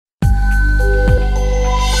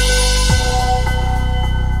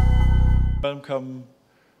welcome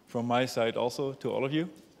from my side also to all of you.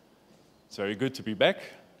 It's very good to be back.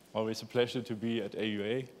 Always a pleasure to be at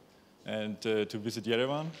AUA and to visit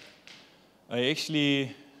Yerevan. I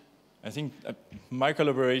think my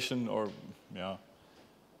collaboration, or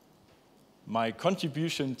my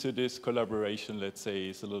contribution to this collaboration, let's say,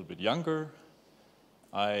 is a little bit younger.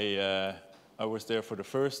 I was there for the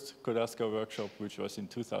first Kodaska workshop, which was in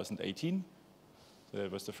 2018. So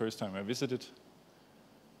that was the first time I visited.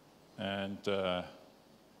 And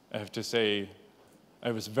I have to say,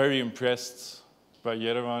 I was very impressed by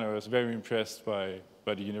Yerevan. I was very impressed by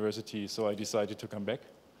the university, so I decided to come back.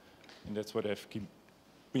 And that's what I've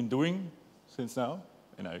been doing since now.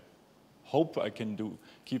 And I hope I can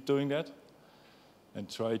keep doing that and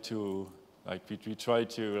try to,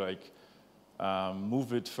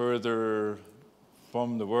 move it further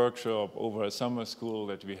from the workshop over a summer school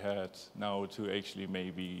that we had now to actually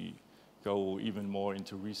maybe go even more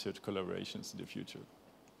into research collaborations in the future.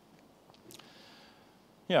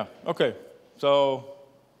 Yeah, okay, so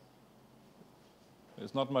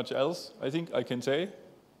there's not much else I think I can say.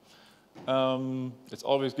 It's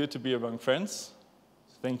always good to be among friends.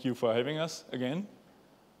 Thank you for having us again.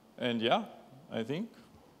 And yeah, I think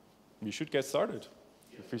we should get started.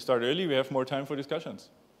 If we start early, we have more time for discussions.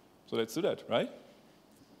 So let's do that, right?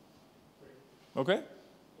 Okay?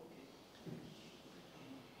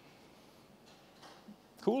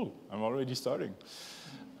 Cool, I'm already starting.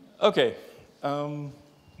 Okay, so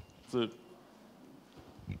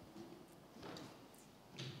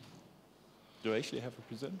do I actually have a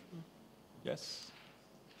presenter? Yes,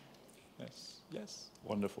 yes, yes,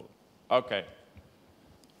 wonderful. Okay,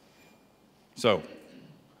 so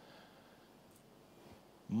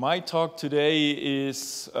my talk today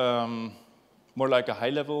is more like a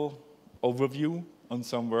high-level overview on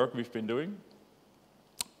some work we've been doing.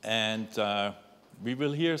 And we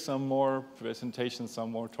will hear some more presentations,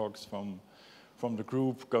 some more talks from the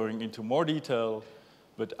group going into more detail.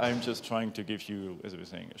 But I'm just trying to give you, as I was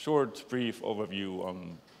saying, a short, brief overview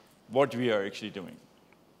on what we are actually doing.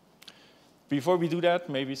 Before we do that,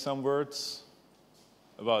 maybe some words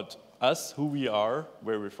about us, who we are,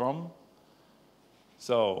 where we're from.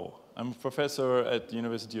 So I'm a professor at the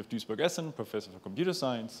University of Duisburg-Essen, professor for computer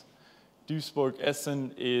science.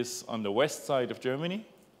 Duisburg-Essen is on the west side of Germany,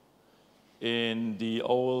 in the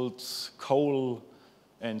old coal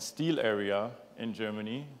and steel area in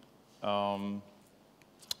Germany.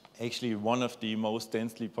 Actually one of the most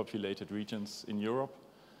densely populated regions in Europe.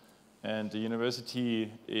 And the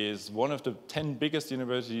university is one of the 10 biggest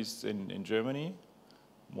universities in Germany,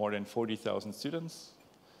 more than 40,000 students,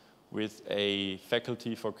 with a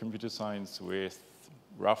faculty for computer science with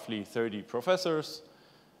roughly 30 professors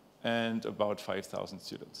and about 5,000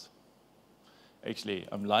 students. Actually,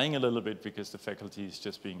 I'm lying a little bit because the faculty is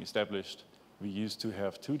just being established. We used to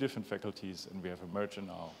have 2 different faculties and we have a merger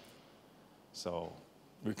now. So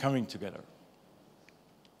we're coming together.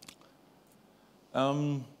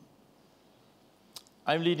 I'm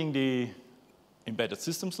leading the Embedded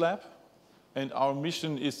Systems Lab, and our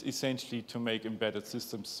mission is essentially to make embedded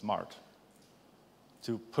systems smart,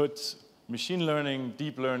 to put machine learning,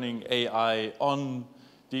 deep learning, AI on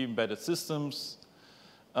the embedded systems.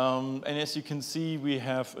 And as you can see, we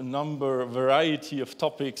have a variety of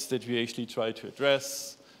topics that we actually try to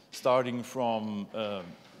address, starting from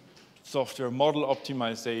software model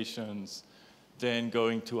optimizations, then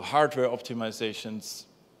going to hardware optimizations,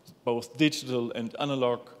 both digital and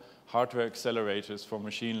analog, hardware accelerators for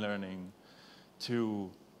machine learning, to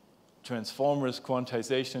transformers,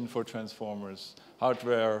 quantization for transformers,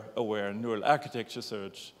 hardware-aware neural architecture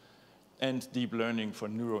search, and deep learning for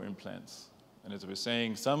neuroimplants. And as I was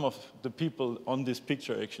saying, some of the people on this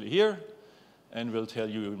picture are actually here, and we'll tell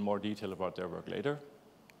you in more detail about their work later.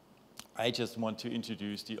 I just want to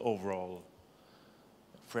introduce the overall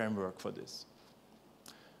framework for this.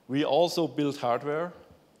 We also build hardware.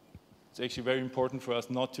 It's actually very important for us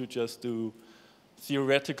not to just do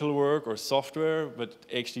theoretical work or software, but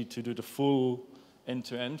actually to do the full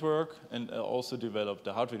end-to-end work and also develop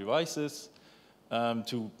the hardware devices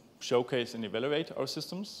to showcase and evaluate our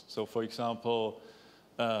systems. So for example,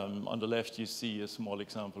 on the left you see a small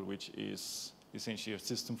example which is essentially a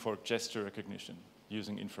system for gesture recognition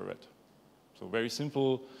using infrared. So very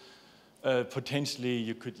simple. Potentially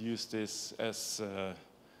you could use this as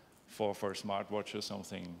for a smartwatch or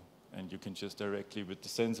something, and you can just directly with the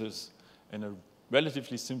sensors and a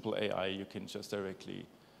relatively simple AI, you can just directly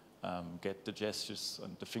get the gestures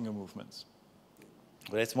and the finger movements.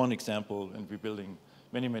 But that's one example, and we're building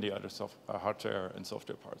many, many other hardware and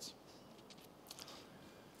software parts.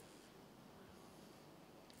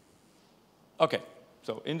 Okay,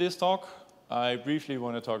 so in this talk, I briefly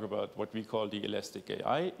want to talk about what we call the elastic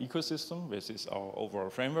AI ecosystem. This is our overall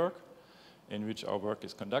framework in which our work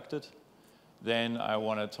is conducted. Then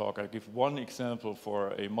I'll give one example for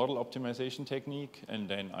a model optimization technique, and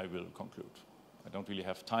then I will conclude. I don't really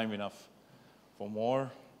have time enough for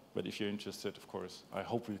more, but if you're interested, of course, I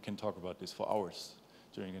hope we can talk about this for hours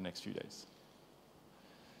during the next few days.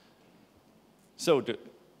 So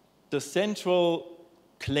the central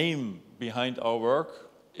claim behind our work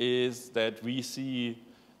is that we see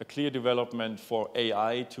a clear development for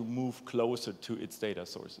AI to move closer to its data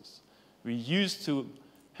sources. We used to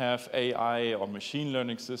have AI or machine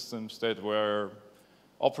learning systems that were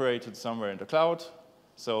operated somewhere in the cloud.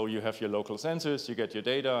 So you have your local sensors, you get your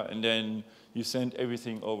data, and then you send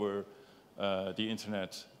everything over the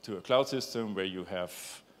internet to a cloud system where you have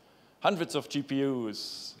hundreds of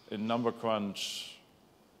GPUs in number crunch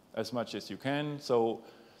as much as you can. So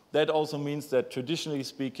that also means that traditionally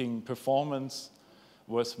speaking, performance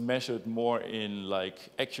was measured more in like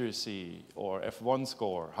accuracy or F1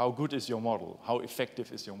 score. How good is your model? How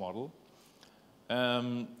effective is your model?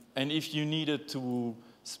 And if you needed to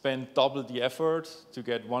spend double the effort to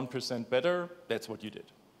get 1% better, that's what you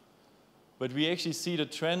did. But we actually see the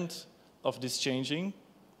trend of this changing.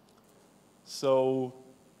 So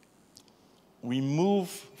we move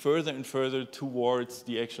further and further towards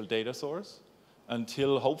the actual data source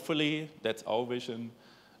until hopefully, that's our vision,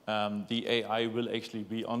 the AI will actually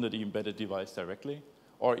be under the embedded device directly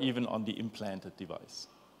or even on the implanted device.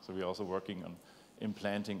 So we're also working on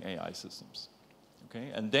implanting AI systems.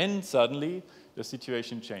 Okay? And then suddenly, the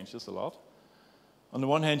situation changes a lot. On the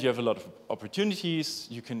one hand, you have a lot of opportunities.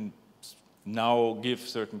 You can now give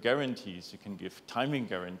certain guarantees. You can give timing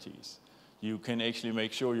guarantees. You can actually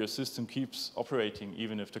make sure your system keeps operating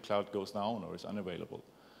even if the cloud goes down or is unavailable.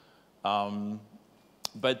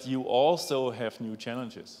 But you also have new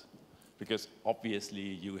challenges because obviously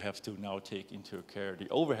you have to now take into account the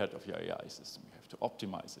overhead of your AI system. You have to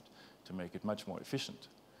optimize it to make it much more efficient.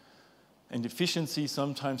 And efficiency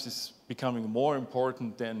sometimes is becoming more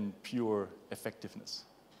important than pure effectiveness.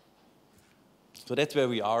 So that's where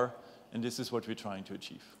we are, and this is what we're trying to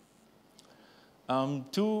achieve.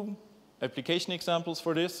 Two application examples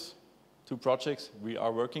for this, two projects we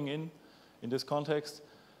are working in this context.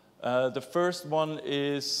 The first one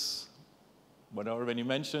is what I already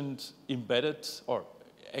mentioned, embedded, or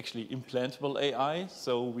actually implantable AI.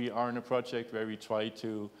 So we are in a project where we try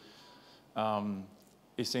to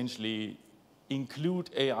essentially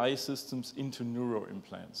include AI systems into neuro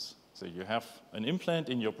implants. So you have an implant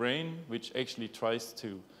in your brain which actually tries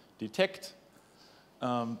to detect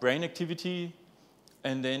brain activity,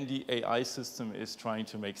 and then the AI system is trying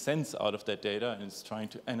to make sense out of that data and is trying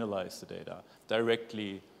to analyze the data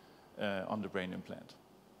directly on the brain implant.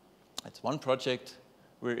 That's one project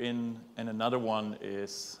we're in, and another one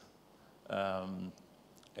is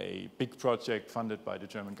a big project funded by the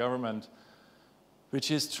German government, which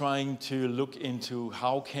is trying to look into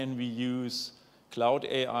how can we use cloud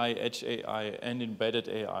AI, edge AI, and embedded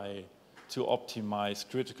AI to optimize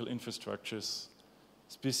critical infrastructures,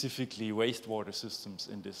 specifically wastewater systems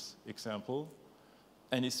in this example,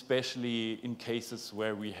 and especially in cases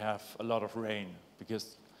where we have a lot of rain,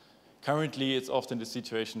 because currently it's often the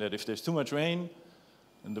situation that if there's too much rain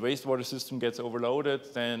and the wastewater system gets overloaded,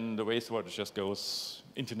 then the wastewater just goes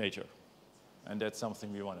into nature. And that's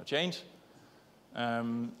something we want to change,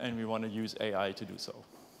 and we want to use AI to do so.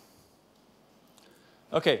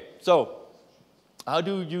 Okay, so how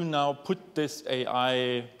do you now put this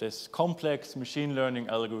AI, this complex machine learning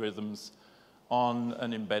algorithms on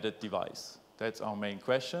an embedded device? That's our main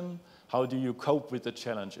question. How do you cope with the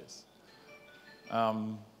challenges?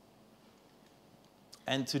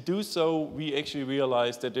 And to do so, we actually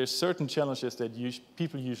realized that there's certain challenges that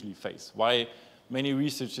people usually face, why many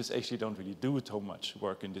researchers actually don't really do so much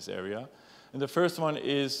work in this area. And the first one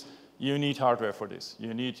is you need hardware for this.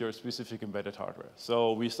 You need your specific embedded hardware.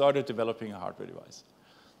 So we started developing a hardware device.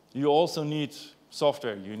 You also need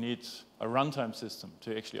software. You need a runtime system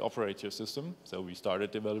to actually operate your system. So we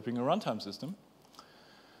started developing a runtime system.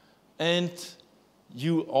 And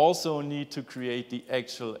you also need to create the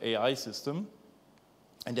actual AI system.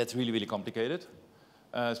 And that's really, really complicated,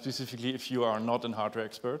 specifically if you are not a hardware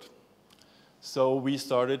expert. So we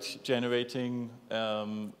started generating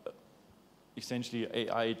essentially an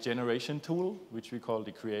AI generation tool, which we call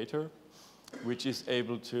the Creator, which is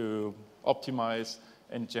able to optimize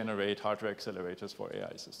and generate hardware accelerators for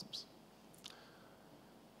AI systems.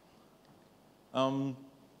 Our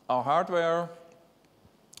hardware,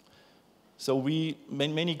 so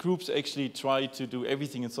many groups actually try to do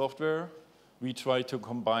everything in software. We try to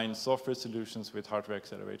combine software solutions with hardware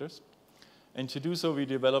accelerators. And to do so, we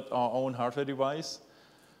developed our own hardware device,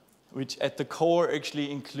 which at the core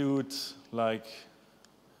actually includes like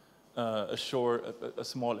a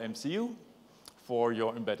small MCU for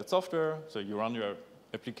your embedded software. So you run your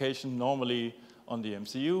application normally on the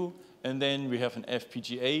MCU. And then we have an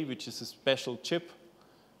FPGA, which is a special chip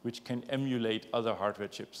which can emulate other hardware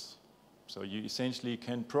chips. So you essentially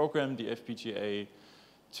can program the FPGA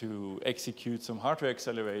to execute some hardware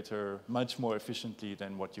accelerator much more efficiently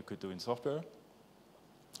than what you could do in software.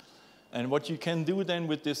 And what you can do then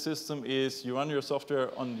with this system is you run your software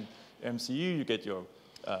on the MCU, you get your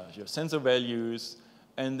sensor values,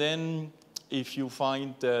 and then if you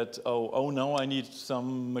find that, oh no, I need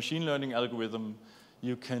some machine learning algorithm,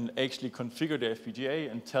 you can actually configure the FPGA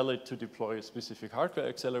and tell it to deploy a specific hardware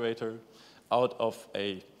accelerator out of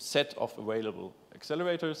a set of available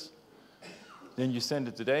accelerators. Then you send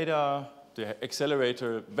it the data, the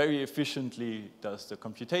accelerator very efficiently does the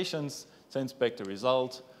computations, sends back the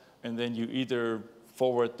result, and then you either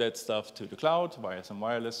forward that stuff to the cloud via some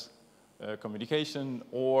wireless communication,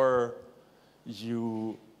 or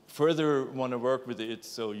you further want to work with it,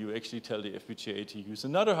 so you actually tell the FPGA to use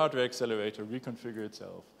another hardware accelerator, reconfigure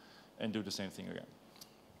itself, and do the same thing again.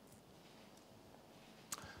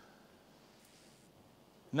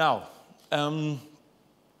 Now,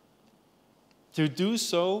 to do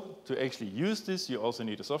so, to actually use this, you also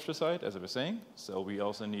need a software side, as I was saying. So we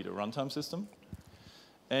also need a runtime system.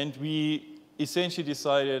 And we essentially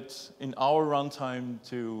decided in our runtime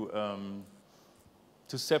to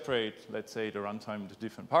separate, let's say, the runtime into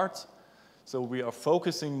different parts. So we are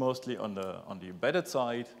focusing mostly on the embedded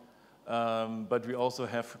side, but we also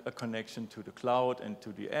have a connection to the cloud and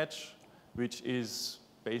to the edge, which is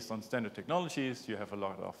based on standard technologies. You have a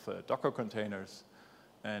lot of Docker containers,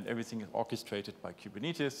 and everything is orchestrated by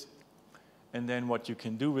Kubernetes. And then what you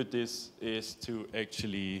can do with this is to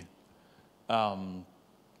actually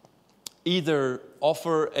either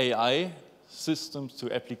offer AI systems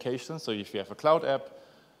to applications. So if you have a cloud app,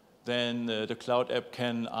 then the cloud app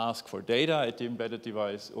can ask for data at the embedded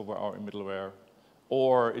device over our middleware,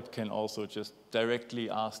 or it can also just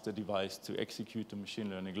directly ask the device to execute the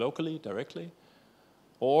machine learning locally, directly.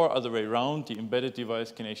 Or other way around, the embedded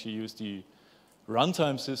device can actually use the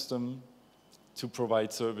runtime system to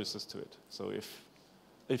provide services to it. So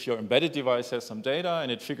if your embedded device has some data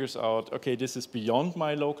and it figures out, okay, this is beyond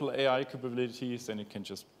my local AI capabilities, then it can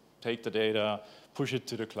just take the data, push it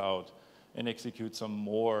to the cloud, and execute some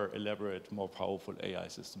more elaborate, more powerful AI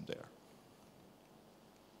system there.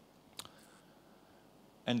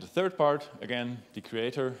 And the third part, again, the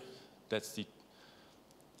creator, that's the,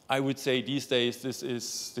 I would say these days, this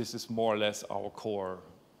is more or less our core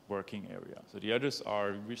working area. So the others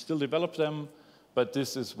are, we still develop them, but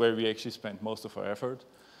this is where we actually spend most of our effort,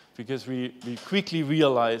 because we quickly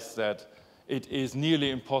realized that it is nearly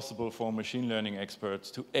impossible for machine learning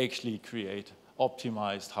experts to actually create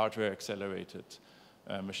optimized, hardware-accelerated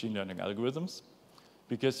machine learning algorithms,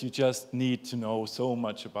 because you just need to know so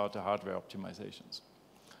much about the hardware optimizations.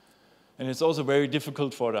 And it's also very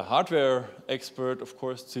difficult for the hardware expert, of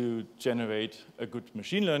course, to generate a good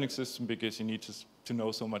machine learning system, because you need to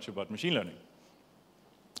know so much about machine learning.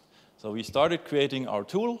 So we started creating our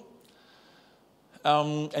tool.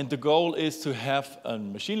 And the goal is to have a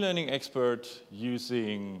machine learning expert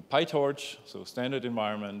using PyTorch, so standard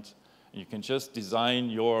environment. You can just design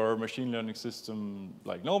your machine learning system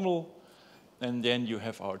like normal. And then you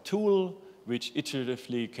have our tool, which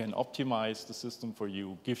iteratively can optimize the system for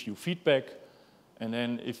you, give you feedback. And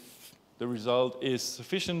then if the result is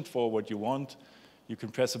sufficient for what you want, you can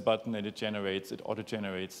press a button and it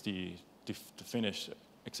auto-generates the finished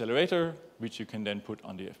accelerator, which you can then put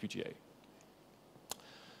on the FPGA.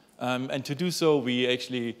 And to do so, we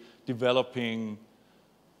actually developing,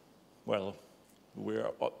 well, we're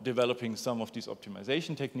developing some of these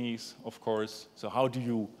optimization techniques, of course. So how do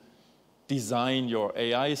you design your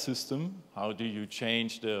AI system? How do you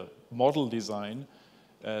change the model design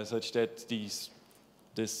such that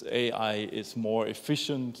this AI is more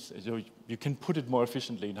efficient? So you can put it more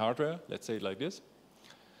efficiently in hardware, let's say it like this.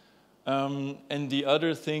 And the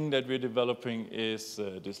other thing that we're developing is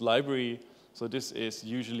this library. So this is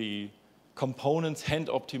usually components,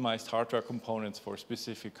 hand-optimized hardware components for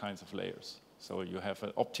specific kinds of layers. So you have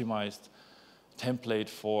an optimized template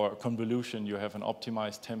for convolution. You have an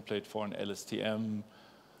optimized template for an LSTM.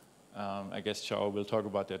 I guess Chao will talk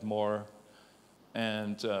about that more.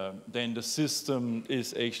 And then the system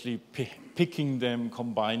is actually picking them,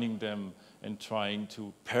 combining them, and trying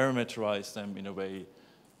to parameterize them in a way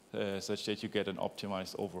such that you get an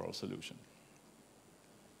optimized overall solution.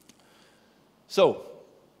 So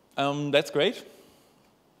that's great.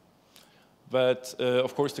 But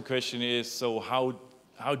of course, the question is, so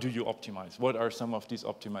how do you optimize? What are some of these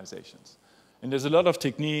optimizations? And there's a lot of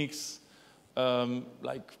techniques,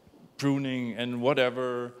 like pruning and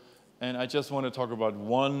whatever. And I just want to talk about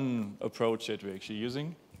one approach that we're actually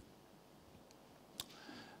using,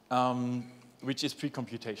 which is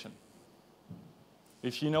pre-computation.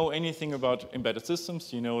 If you know anything about embedded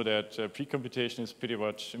systems, you know that pre-computation is pretty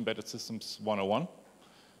much embedded systems 101.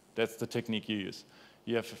 That's the technique you use.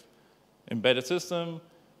 You have embedded system,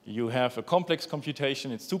 you have a complex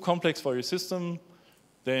computation, it's too complex for your system,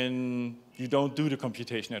 then you don't do the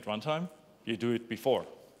computation at runtime, you do it before.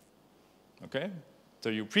 Okay? So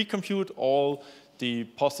you pre-compute all the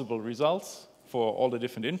possible results for all the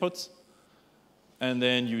different inputs, and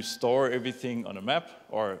then you store everything on a map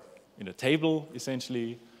or in a table,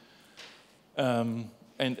 essentially. And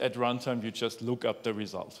at runtime, you just look up the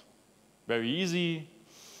result. Very easy.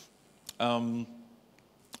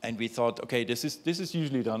 And we thought, okay, this is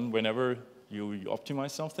usually done whenever you optimize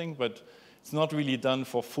something, but it's not really done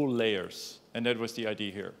for full layers. And that was the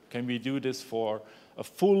idea here. Can we do this for a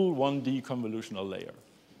full 1D convolutional layer?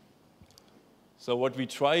 So what we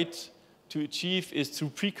tried to achieve is to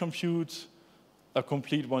pre-compute a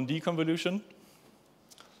complete 1D convolution.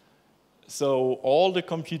 So all the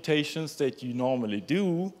computations that you normally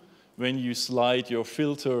do when you slide your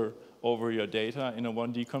filter over your data in a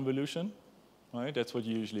 1D convolution, right? That's what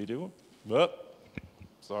you usually do. But,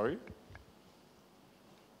 sorry.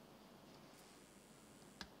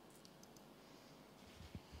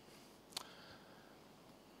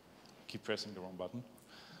 Keep pressing the wrong button.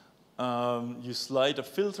 You slide a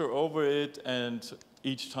filter over it, and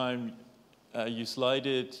each time you slide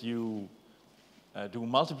it, you do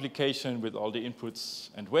multiplication with all the inputs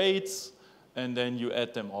and weights, and then you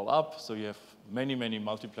add them all up, so you have many, many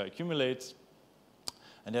multiply accumulates.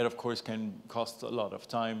 And that, of course, can cost a lot of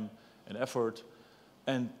time and effort.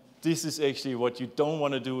 And this is actually what you don't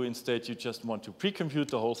want to do. Instead, you just want to pre-compute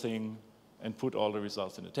the whole thing and put all the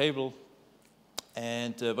results in a table.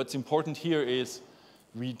 And what's important here is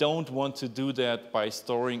we don't want to do that by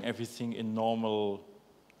storing everything in normal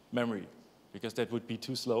memory, because that would be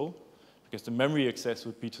too slow, because the memory access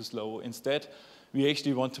would be too slow. Instead, we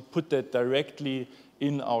actually want to put that directly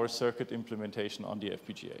in our circuit implementation on the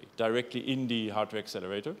FPGA, directly in the hardware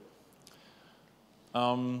accelerator.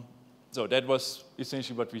 So that was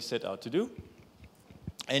essentially what we set out to do.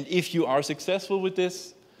 And if you are successful with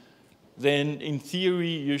this, then in theory,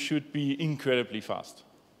 you should be incredibly fast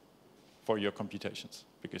for your computations,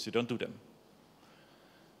 because you don't do them.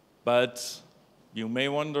 But you may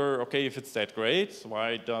wonder, okay, if it's that great,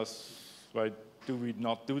 why do we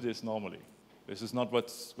not do this normally? This is not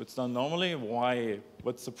what's done normally. Why?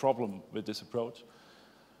 What's the problem with this approach?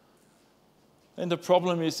 And the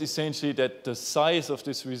problem is essentially that the size of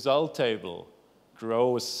this result table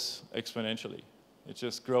grows exponentially. It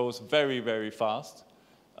just grows very, very fast.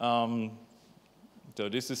 So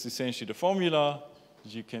this is essentially the formula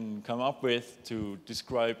that you can come up with to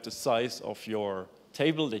describe the size of your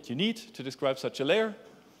table that you need to describe such a layer.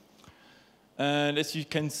 And as you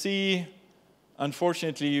can see,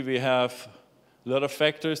 unfortunately, we have a lot of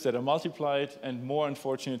factors that are multiplied, and more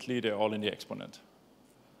unfortunately, they're all in the exponent.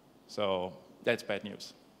 So that's bad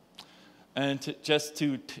news. And just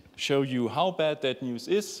to show you how bad that news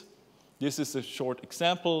is, this is a short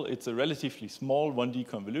example. It's a relatively small 1D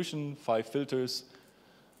convolution, 5 filters.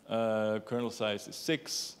 Kernel size is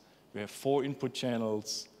 6. We have 4 input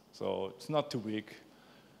channels, so it's not too big.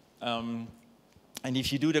 And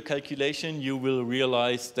if you do the calculation, you will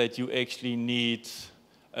realize that you actually need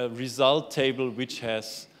a result table which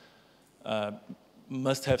has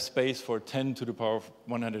must have space for 10 to the power of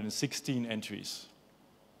 116 entries.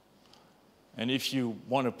 And if you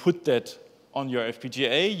want to put that on your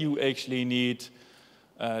FPGA, you actually need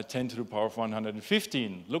 10 to the power of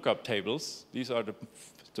 115 lookup tables. These are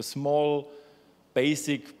the small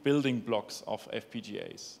basic building blocks of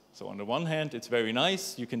FPGAs. So on the one hand, it's very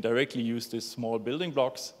nice. You can directly use these small building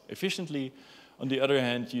blocks efficiently. On the other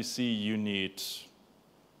hand, you see you need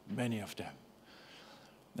many of them.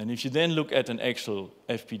 And if you then look at an actual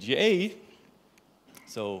FPGA,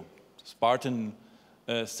 so Spartan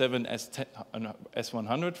 7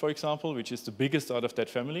 S100, for example, which is the biggest out of that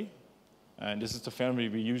family, and this is the family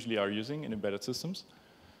we usually are using in embedded systems,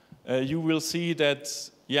 you will see that,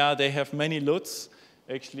 yeah, they have many LUTs,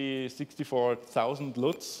 actually 64,000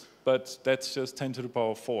 LUTs, but that's just 10 to the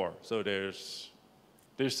power 4. So there's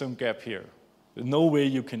some gap here. There's no way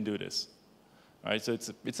you can do this. All right, so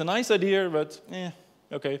it's a nice idea, but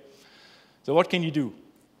okay. So what can you do?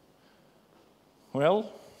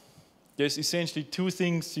 Well, there's essentially 2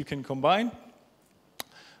 things you can combine.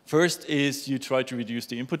 First is you try to reduce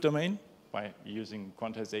the input domain by using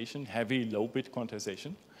quantization, heavy low-bit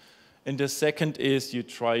quantization. And the second is you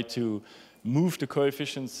try to move the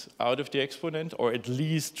coefficients out of the exponent, or at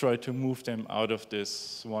least try to move them out of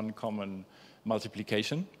this one common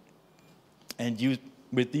multiplication. And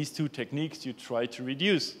with these two techniques, you try to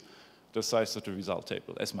reduce the size of the result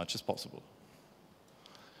table as much as possible.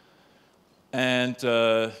 And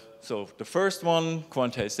so the first one,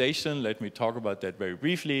 quantization, let me talk about that very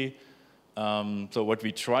briefly. So what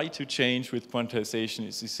we try to change with quantization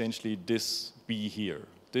is essentially this b here.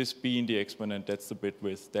 This b in the exponent, that's the bit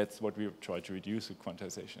width. That's what we try to reduce with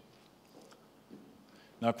quantization.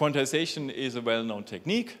 Now, quantization is a well-known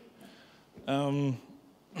technique.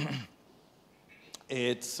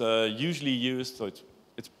 It's usually used, so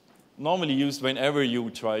it's normally used whenever you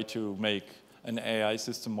try to make an AI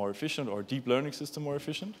system more efficient or a deep learning system more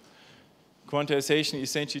efficient. Quantization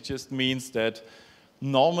essentially just means that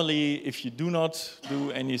normally, if you do not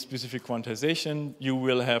do any specific quantization, you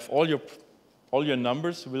will have all your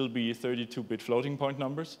numbers will be 32-bit floating point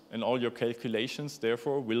numbers, and all your calculations,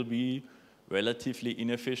 therefore, will be relatively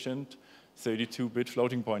inefficient 32-bit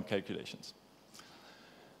floating point calculations.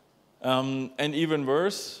 And even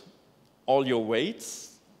worse, all your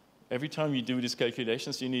weights, every time you do these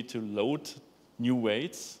calculations, you need to load new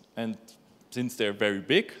weights, and since they're very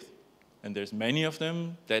big, and there's many of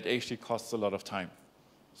them, that actually costs a lot of time.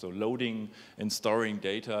 So loading and storing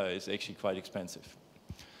data is actually quite expensive.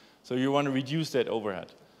 So you want to reduce that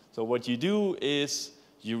overhead. So what you do is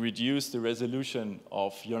you reduce the resolution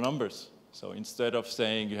of your numbers. So instead of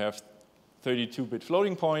saying you have 32-bit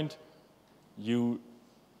floating point, you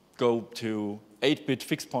go to 8-bit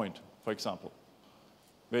fixed point, for example,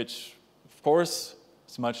 which, of course,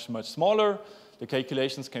 is much, much smaller. The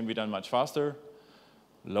calculations can be done much faster.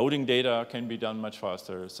 Loading data can be done much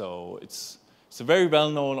faster. So it's a very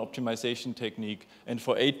well-known optimization technique. And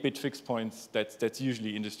for 8-bit fixed points, that's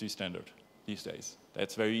usually industry standard these days.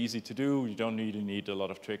 That's very easy to do. You don't really need a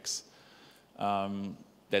lot of tricks.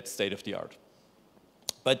 That's state of the art.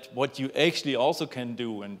 But what you actually also can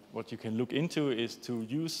do, and what you can look into, is to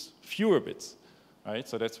use fewer bits. Right?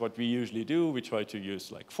 So that's what we usually do. We try to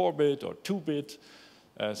use like 4-bit or 2-bit.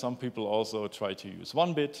 Some people also try to use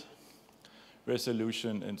 1-bit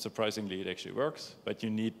resolution, and surprisingly, it actually works. But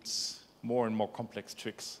you need more and more complex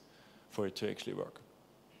tricks for it to actually work.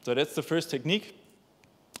 So that's the first technique.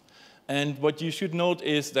 And what you should note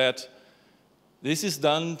is that this is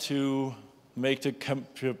done to make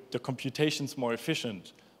the computations more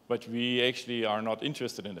efficient, but we actually are not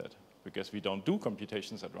interested in that because we don't do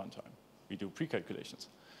computations at runtime. We do pre-calculations.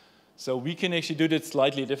 So we can actually do that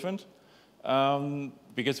slightly different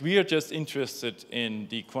because we are just interested in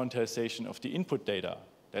the quantization of the input data.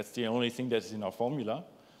 That's the only thing that's in our formula.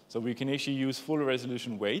 So we can actually use full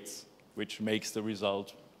resolution weights, which makes the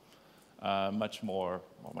result much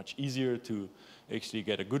easier to actually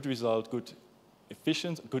get a good result, good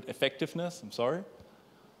efficiency, good effectiveness, I'm sorry.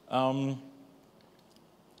 So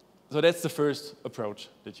that's the first approach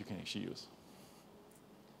that you can actually use.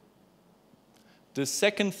 The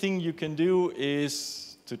second thing you can do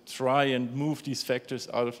is to try and move these factors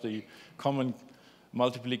out of the common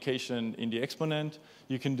multiplication in the exponent.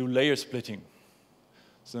 You can do layer splitting.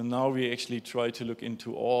 So now we actually try to look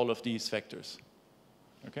into all of these factors.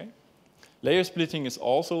 Okay? Layer splitting is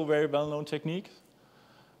also a very well-known technique.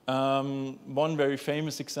 One very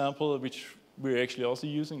famous example, which we're actually also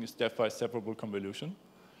using, is stepwise separable convolution.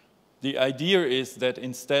 The idea is that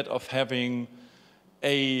instead of having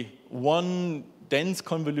one dense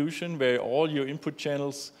convolution where all your input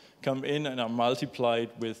channels come in and are multiplied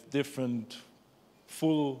with different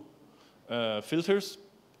full filters,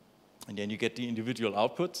 and then you get the individual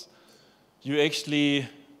outputs, you actually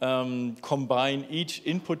combine each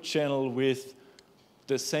input channel with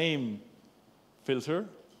the same filter,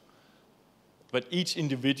 but each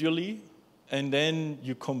individually, and then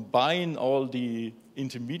you combine all the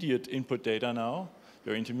intermediate input data now,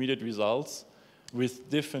 your intermediate results, with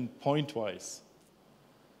different pointwise,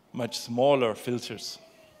 much smaller filters.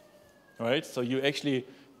 All right? So you actually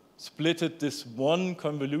splitted this one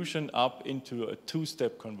convolution up into a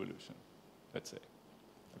two-step convolution, let's say.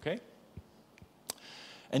 Okay?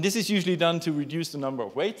 And this is usually done to reduce the number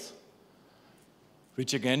of weights,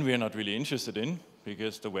 which again we are not really interested in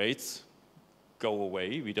because the weights go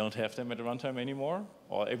away. We don't have them at runtime anymore,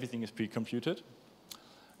 or everything is pre-computed.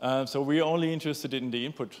 So we're only interested in the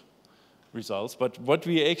input results. But what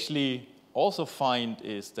we actually also find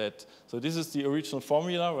is that, so this is the original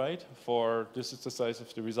formula, right? This is the size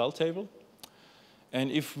of the result table. And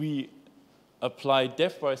if we apply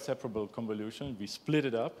depthwise separable convolution, we split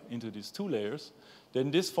it up into these two layers,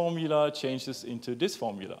 then this formula changes into this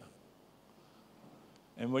formula.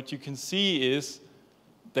 And what you can see is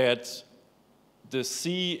that the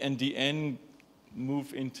C and the N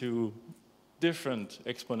move into different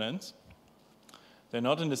exponents. They're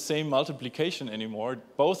not in the same multiplication anymore.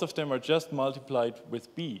 Both of them are just multiplied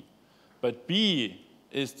with B. But B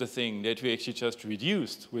is the thing that we actually just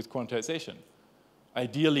reduced with quantization,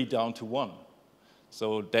 ideally down to 1.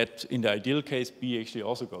 So that, in the ideal case, B actually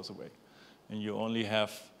also goes away. And you only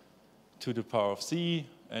have 2 to the power of C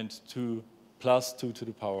and 2 plus 2 to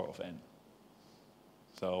the power of N.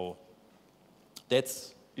 So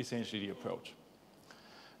that's essentially the approach.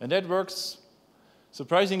 And that works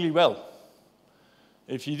surprisingly well.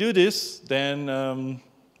 If you do this, then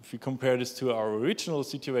if we compare this to our original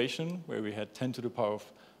situation, where we had 10 to the power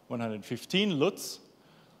of 115 LUTs,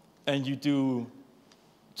 and you do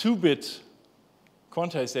 2-bit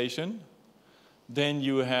quantization, then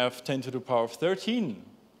you have 10 to the power of 13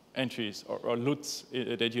 entries or LUTs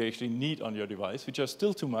that you actually need on your device, which are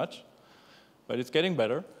still too much, but it's getting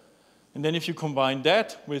better. And then if you combine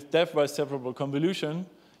that with depthwise separable convolution,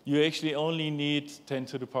 you actually only need 10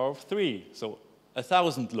 to the power of 3, so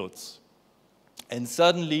 1,000 LUTs. And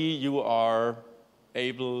suddenly you are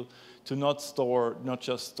able to not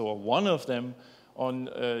just store one of them on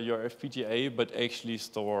your FPGA, but actually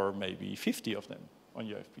store maybe 50 of them on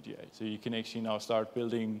your FPGA. So you can actually now start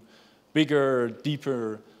building bigger,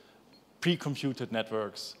 deeper, pre-computed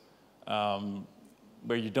networks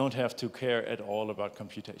where you don't have to care at all about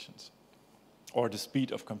computations or the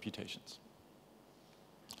speed of computations.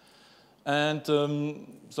 And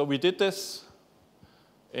so we did this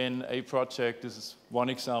in a project. This is one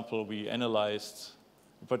example. We analyzed,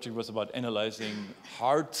 the project was about analyzing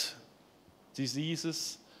heart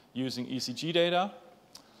diseases using ECG data.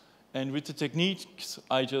 And with the techniques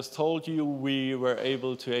I just told you, we were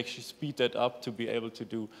able to actually speed that up to be able to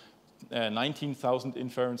do 19,000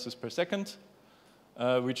 inferences per second,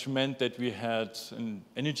 which meant that we had an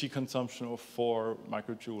energy consumption of 4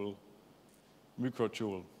 microjoule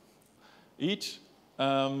each.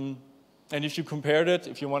 And if you compare that,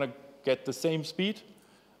 if you want to get the same speed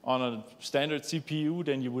on a standard CPU,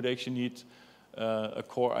 then you would actually need a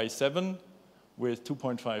Core i7 with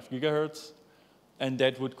 2.5 gigahertz. And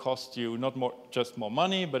that would cost you not just more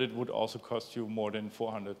money, but it would also cost you more than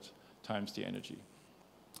 400 times the energy.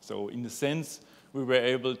 So in a sense, we were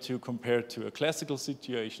able to compare to a classical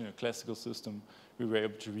situation, a classical system, we were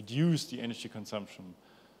able to reduce the energy consumption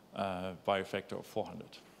by a factor of 400.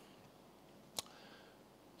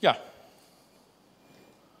 Yeah.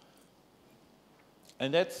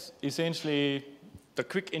 And that's essentially the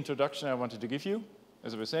quick introduction I wanted to give you.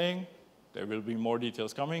 As I was saying, there will be more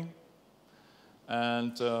details coming.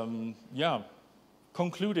 And yeah,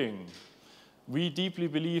 concluding, we deeply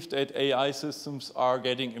believe that AI systems are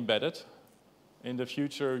getting embedded. In the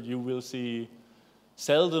future, you will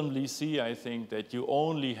seldomly see, I think, that you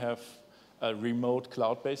only have a remote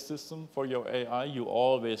cloud-based system for your AI. You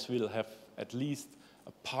always will have at least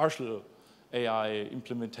a partial AI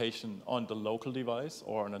implementation on the local device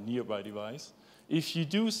or on a nearby device. If you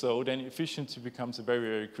do so, then efficiency becomes very,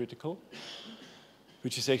 very critical,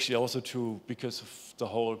 which is actually also true because of the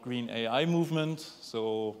whole green AI movement.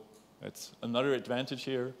 So that's another advantage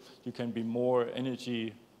here. You can be more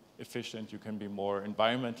energy efficient, you can be more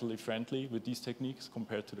environmentally friendly with these techniques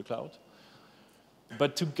compared to the cloud.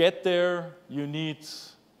 But to get there, you need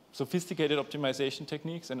sophisticated optimization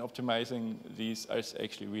techniques, and optimizing these is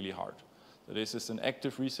actually really hard. So this is an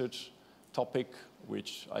active research topic,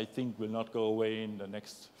 which I think will not go away in the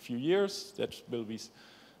next few years. That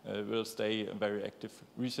will stay a very active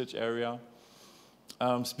research area.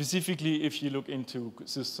 Specifically, if you look into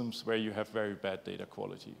systems where you have very bad data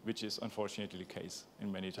quality, which is unfortunately the case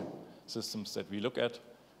in many systems that we look at,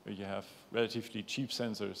 where you have relatively cheap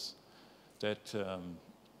sensors that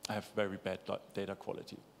have very bad data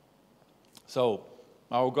quality. So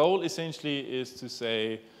our goal essentially is to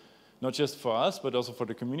say, not just for us, but also for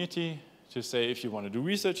the community, to say if you want to do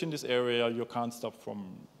research in this area, you can't stop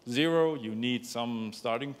from zero, you need some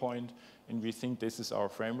starting point, and we think this is our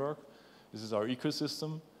framework. This is our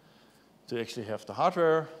ecosystem to actually have the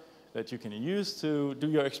hardware that you can use to do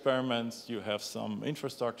your experiments. You have some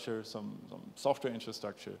infrastructure, some software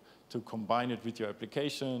infrastructure to combine it with your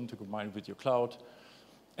application, to combine it with your cloud.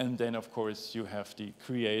 And then, of course, you have the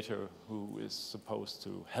creator who is supposed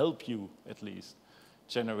to help you, at least,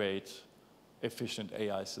 generate efficient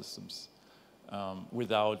AI systems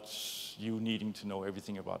without you needing to know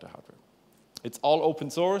everything about the hardware. It's all open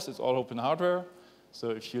source, it's all open hardware.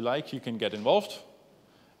 So if you like, you can get involved.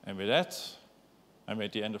 And with that, I'm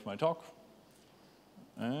at the end of my talk.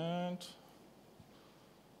 And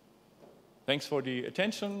thanks for the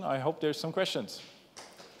attention. I hope there's some questions.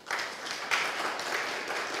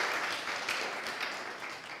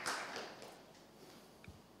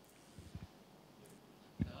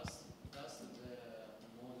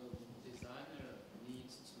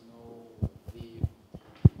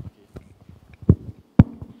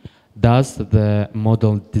 Does the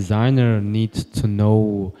model designer need to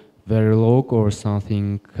know Verilog or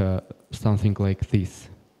something like this?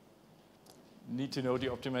 Need to know the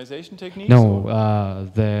optimization techniques? No,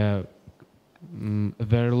 the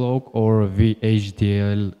Verilog or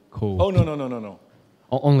VHDL code. Oh, no.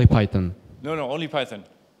 Only Python? No, only Python.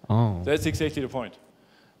 Oh. That's exactly the point.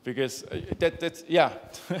 Because that's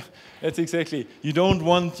that's exactly. You don't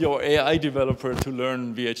want your AI developer to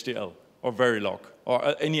learn VHDL or Verilog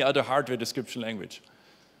or any other hardware description language.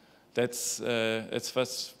 That's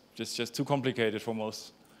just too complicated for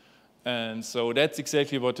most. And so that's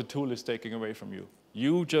exactly what the tool is taking away from you.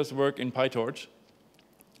 You just work in PyTorch,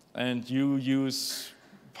 and you use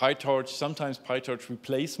PyTorch, sometimes PyTorch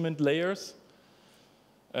replacement layers,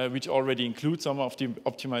 which already include some of the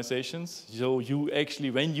optimizations. So you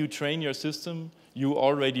actually, when you train your system, you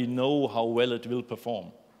already know how well it will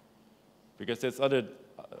perform. Because that's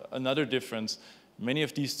another difference. Many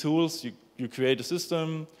of these tools, you create a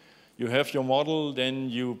system, you have your model, then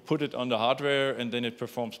you put it on the hardware, and then it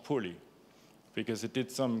performs poorly. Because it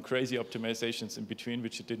did some crazy optimizations in between,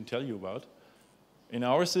 which it didn't tell you about. In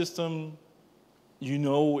our system, you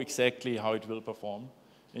know exactly how it will perform.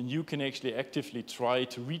 And you can actually actively try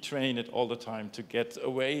to retrain it all the time to get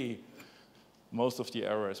away most of the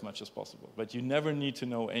error as much as possible. But you never need to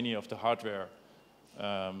know any of the hardware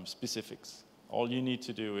specifics. All you need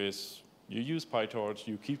to do is you use PyTorch,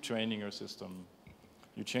 you keep training your system,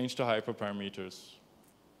 you change the hyperparameters.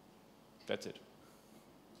 That's it.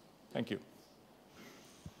 Thank you.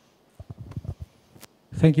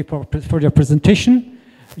 Thank you for your presentation.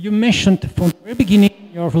 You mentioned from the very beginning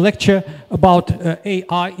of your lecture about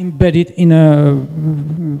AI embedded in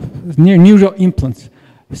neural implants.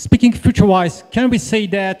 Speaking future-wise, can we say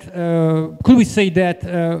that? Could we say that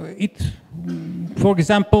for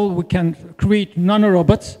example, we can create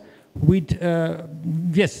nanorobots with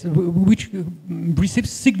which receive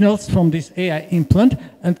signals from this AI implant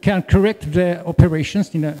and can correct the operations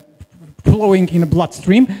flowing in a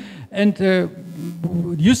bloodstream, and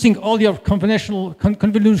using all your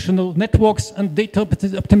convolutional networks and data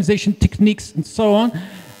optimization techniques and so on,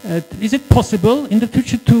 is it possible in the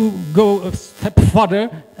future to go a step further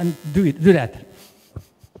and do that?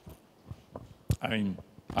 I mean,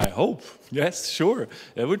 I hope. Yes, sure.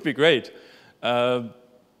 That would be great.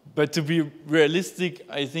 But to be realistic,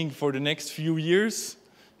 I think for the next few years,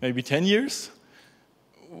 maybe 10 years,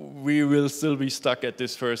 we will still be stuck at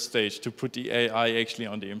this first stage to put the AI actually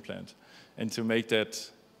on the implant and to make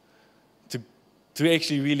that, to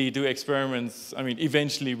actually really do experiments, I mean,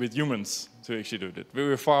 eventually with humans to actually do that. We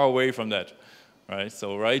were far away from that, right?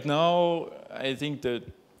 So right now, I think that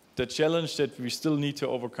the challenge that we still need to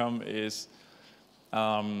overcome is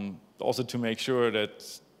also to make sure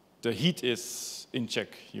that the heat is in check.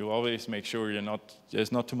 You always make sure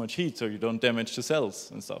there's not too much heat so you don't damage the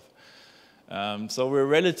cells and stuff. So we're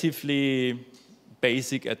relatively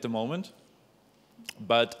basic at the moment,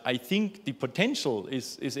 but I think the potential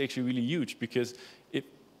is actually really huge because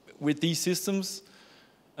with these systems,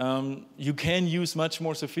 you can use much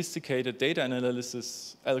more sophisticated data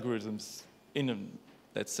analysis algorithms in,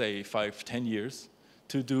 let's say, 5-10 years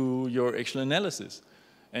to do your actual analysis.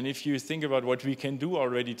 And if you think about what we can do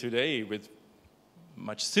already today with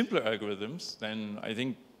much simpler algorithms, then I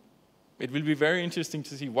think it will be very interesting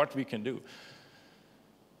to see what we can do.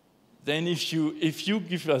 Then if you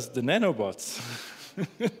give us the nanobots,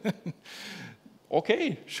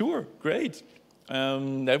 okay, sure, great.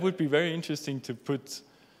 That would be very interesting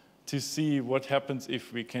to see what happens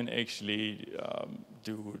if we can actually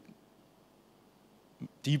do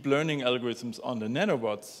deep learning algorithms on the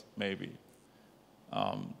nanobots, maybe.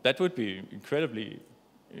 That would be incredibly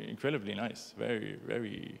nice. Very,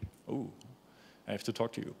 very, oh, I have to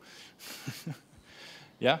talk to you.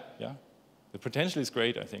 Yeah. The potential is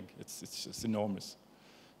great, I think. It's just enormous.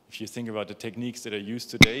 If you think about the techniques that are used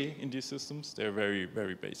today in these systems, they're very,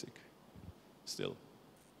 very basic still.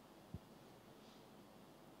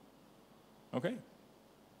 Okay.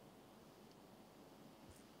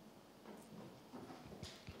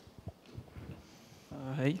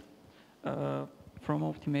 Hey. From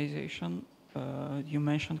optimization, you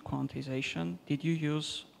mentioned quantization. Did you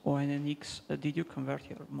use ONNX? Did you convert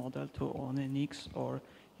your model to ONNX, or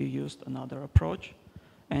you used another approach?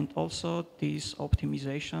 And also, these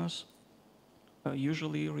optimizations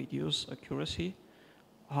usually reduce accuracy.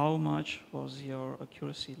 How much was your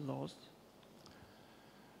accuracy lost?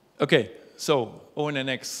 Okay, so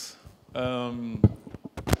ONNX.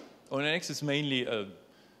 ONNX is mainly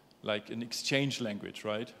like an exchange language,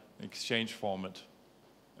 right? Exchange format.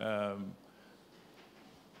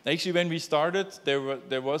 Actually, when we started,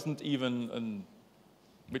 there wasn't even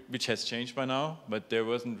which has changed by now, but there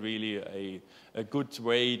wasn't really a good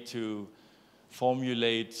way to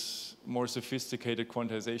formulate more sophisticated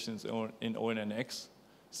quantizations in ONNX.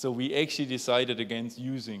 So we actually decided against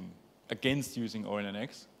using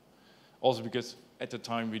ONNX, also because at the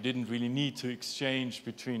time we didn't really need to exchange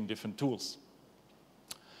between different tools.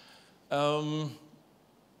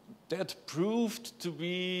 That proved to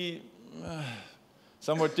be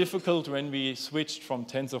somewhat difficult when we switched from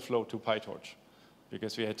TensorFlow to PyTorch,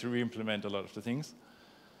 because we had to re-implement a lot of the things.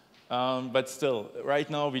 But still, right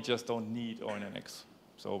now we just don't need ONNX,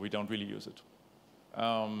 so we don't really use it.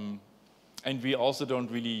 And we also don't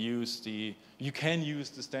really use you can use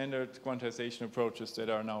the standard quantization approaches that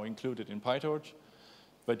are now included in PyTorch,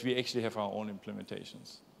 but we actually have our own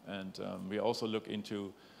implementations. And we also look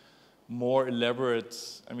into more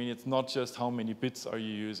elaborate, I mean, it's not just how many bits are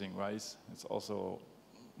you using, right? It's also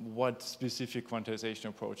what specific quantization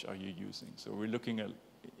approach are you using. So we're looking at,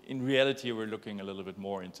 in reality, we're looking a little bit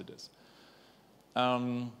more into this.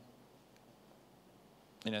 And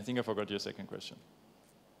I think I forgot your second question.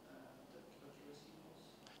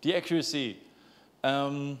 The accuracy.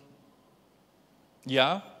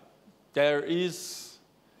 Yeah, there is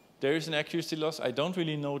an accuracy loss. I don't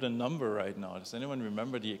really know the number right now. Does anyone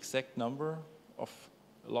remember the exact number of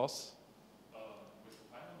loss? With the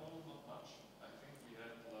final model, not much. I think we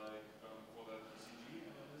had like for that CG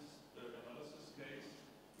analysis case,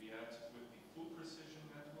 we had with the full precision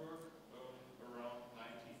network around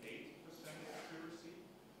 98% accuracy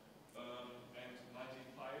and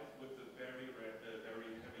 95% with the very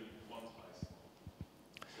heavy quantized.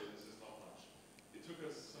 So this is not much. It took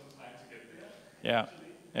us some time to get there. Yeah. Actually.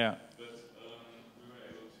 Yeah. But we were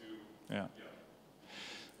able to, yeah.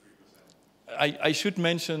 3%. I should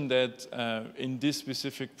mention that in this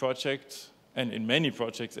specific project, and in many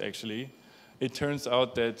projects actually, it turns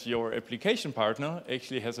out that your application partner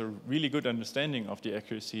actually has a really good understanding of the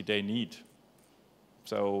accuracy they need.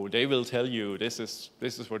 So they will tell you this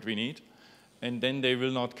is what we need, and then they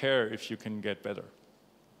will not care if you can get better.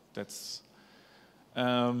 That's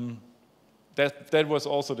that was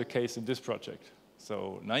also the case in this project.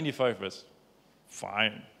 So 95 was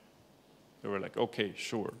fine. They were like, okay,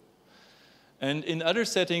 sure. And in other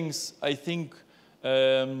settings, I think,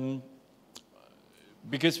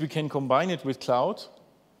 because we can combine it with cloud,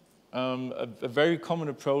 a very common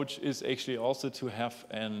approach is actually also to have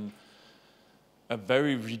a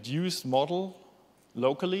very reduced model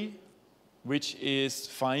locally, which is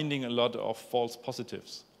finding a lot of false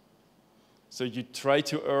positives. So you try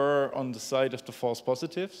to err on the side of the false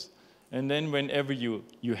positives, and then whenever you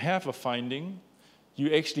have a finding,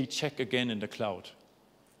 you actually check again in the cloud,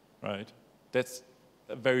 right? That's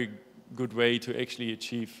a very good way to actually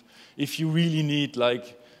achieve. If you really need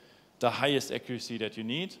like the highest accuracy that you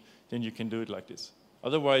need, then you can do it like this.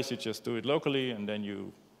 Otherwise, you just do it locally, and then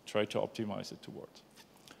you try to optimize it towards.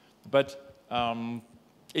 But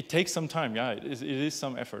it takes some time, yeah, it is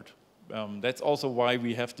some effort. That's also why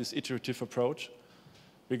we have this iterative approach,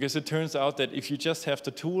 because it turns out that if you just have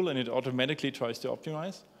the tool and it automatically tries to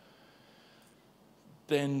optimize,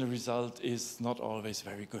 then the result is not always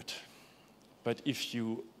very good. But if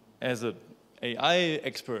you, as an AI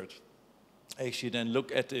expert, actually then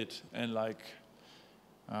look at it and like,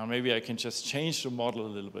 maybe I can just change the model a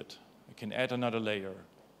little bit. I can add another layer.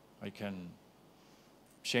 I can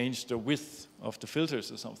change the width of the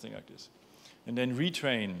filters or something like this. And then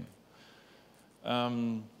retrain.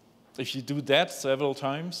 If you do that several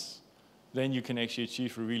times, then you can actually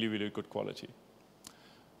achieve a really, really good quality.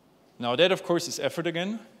 Now that, of course, is effort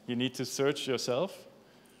again. You need to search yourself.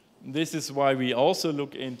 This is why we also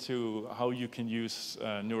look into how you can use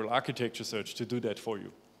neural architecture search to do that for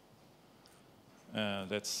you.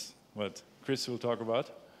 That's what Chris will talk about.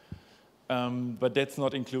 But that's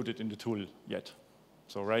not included in the tool yet.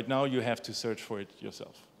 So right now you have to search for it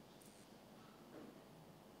yourself.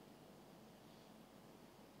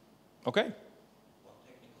 Okay. One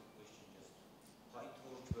technical question, just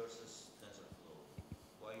PyTorch versus TensorFlow.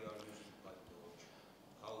 Why you are using PyTorch?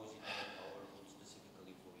 How is it more powerful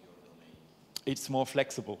specifically for your domain? It's more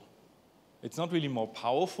flexible. It's not really more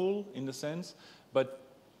powerful in the sense, but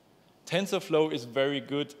TensorFlow is very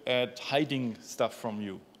good at hiding stuff from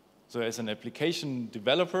you. So as an application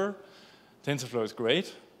developer, TensorFlow is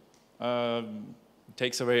great. It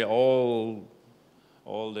takes away all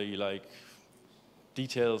the like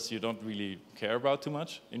details you don't really care about too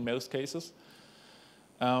much in most cases.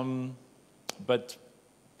 But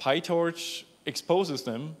PyTorch exposes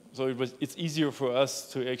them, so it's easier for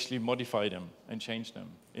us to actually modify them and change them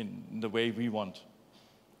in the way we want.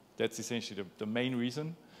 That's essentially the main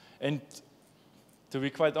reason. And to be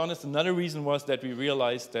quite honest, another reason was that we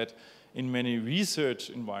realized that in many research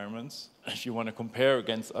environments, if you want to compare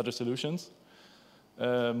against other solutions,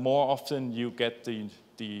 more often you get the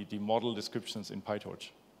model descriptions in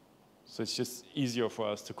PyTorch. So it's just easier for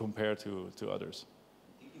us to compare to others.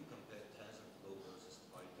 Did you compare TensorFlow versus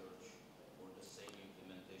PyTorch for the same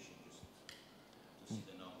implementation, just to see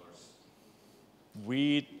the numbers?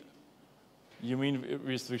 You mean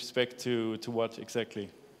with respect to what exactly?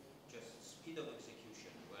 Just speed of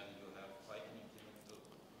execution when you have Python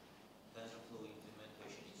TensorFlow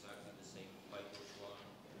implementation exactly the same PyTorch one,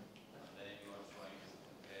 and then you are trying to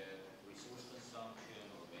compare resource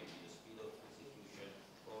consumption or maybe the speed of execution,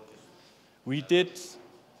 or just... We did.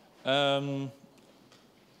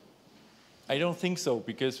 I don't think so,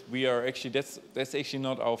 because we are actually, that's actually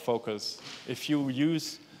not our focus. If you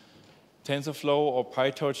use TensorFlow or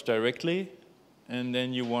PyTorch directly, and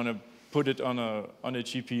then you want to put it on a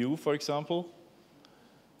GPU, for example,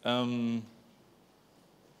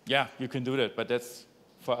 yeah, you can do that. But that's,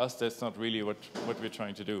 for us, that's not really what we're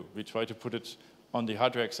trying to do. We try to put it on the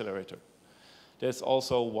hardware accelerator. That's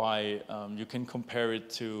also why you can compare it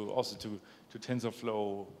to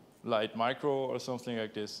TensorFlow Lite Micro or something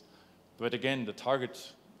like this. But again, the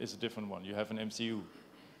target is a different one. You have an MCU,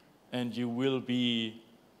 and you will be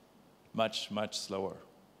much, much slower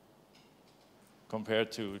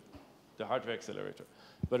compared to the hardware accelerator.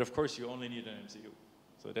 But of course, you only need an MCU.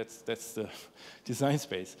 So that's the design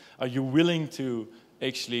space. Are you willing to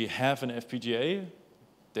actually have an FPGA?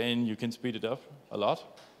 Then you can speed it up a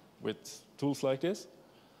lot with tools like this.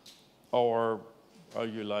 Or are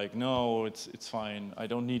you like, no, it's fine. I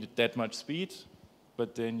don't need that much speed.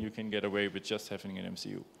 But then you can get away with just having an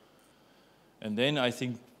MCU. And then I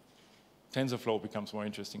think TensorFlow becomes more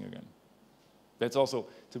interesting again. That's also,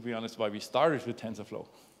 to be honest, why we started with TensorFlow.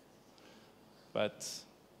 But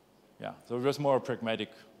yeah, so it was more a pragmatic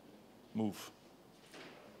move.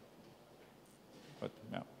 But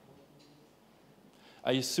yeah.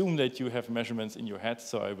 I assume that you have measurements in your head,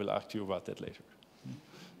 so I will ask you about that later.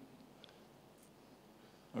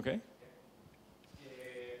 Okay?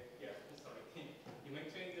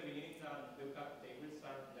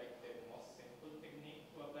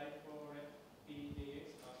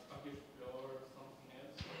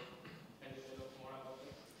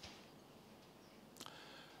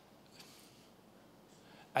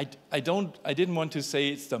 I didn't want to say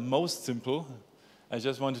it's the most simple. I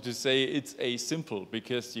just wanted to say it's a simple,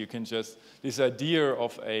 because you can just, this idea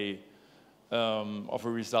of a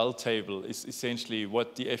result table is essentially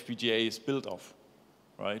what the FPGA is built of,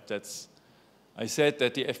 right? I said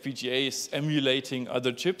that the FPGA is emulating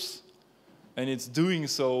other chips, and it's doing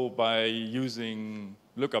so by using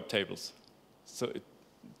lookup tables. So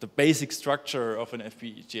the basic structure of an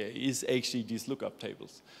FPGA is actually these lookup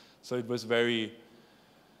tables. So it's very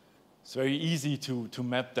easy to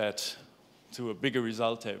map that to a bigger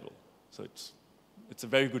result table. So it's a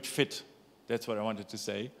very good fit. That's what I wanted to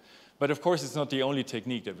say. But of course, it's not the only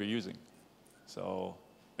technique that we're using. So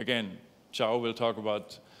again, Chao will talk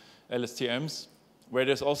about LSTMs, where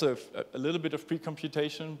there's also a little bit of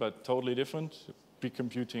pre-computation, but totally different,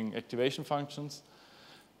 pre-computing activation functions.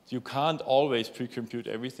 You can't always pre-compute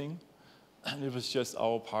everything. And it was just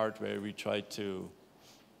our part where we tried to,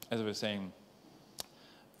 as I was saying,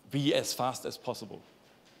 be as fast as possible.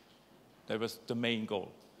 That was the main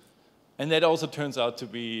goal. And that also turns out to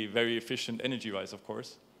be very efficient energy-wise, of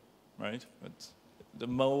course, right? But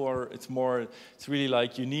it's really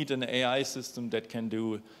like you need an AI system that can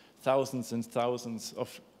do thousands and thousands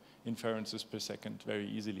of inferences per second very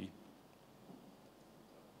easily.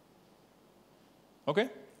 Okay?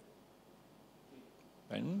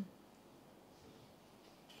 Ben?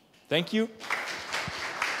 Thank you.